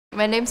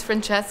My name's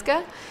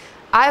Francesca.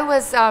 I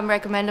was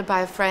recommended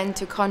by a friend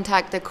to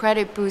contact the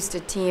credit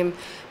booster team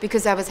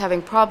because I was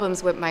having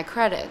problems with my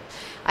credit.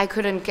 I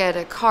couldn't get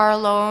a car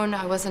loan,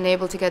 I wasn't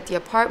able to get the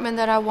apartment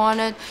that I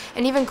wanted,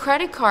 and even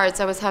credit cards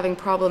I was having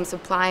problems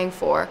applying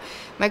for.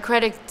 My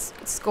credit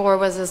score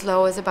was as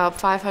low as about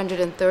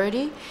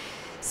 530.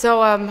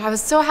 So I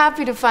was so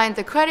happy to find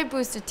the credit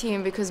booster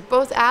team because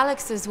both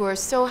Alexes were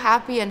so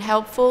happy and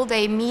helpful.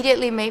 They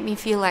immediately made me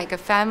feel like a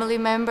family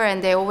member,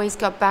 and they always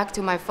got back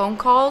to my phone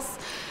calls.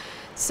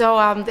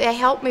 So they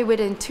helped me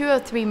within 2 or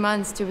 3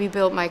 months to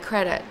rebuild my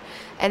credit.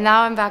 And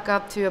now I'm back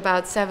up to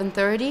about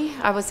 730.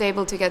 I was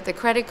able to get the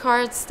credit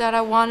cards that I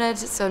wanted,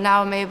 so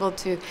now I'm able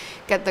to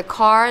get the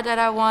car that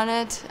I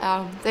wanted.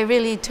 They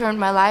really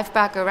turned my life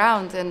back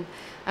around, and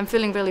I'm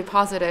feeling really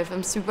positive.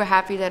 I'm super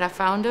happy that I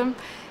found them,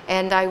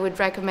 and I would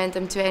recommend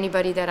them to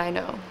anybody that I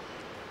know.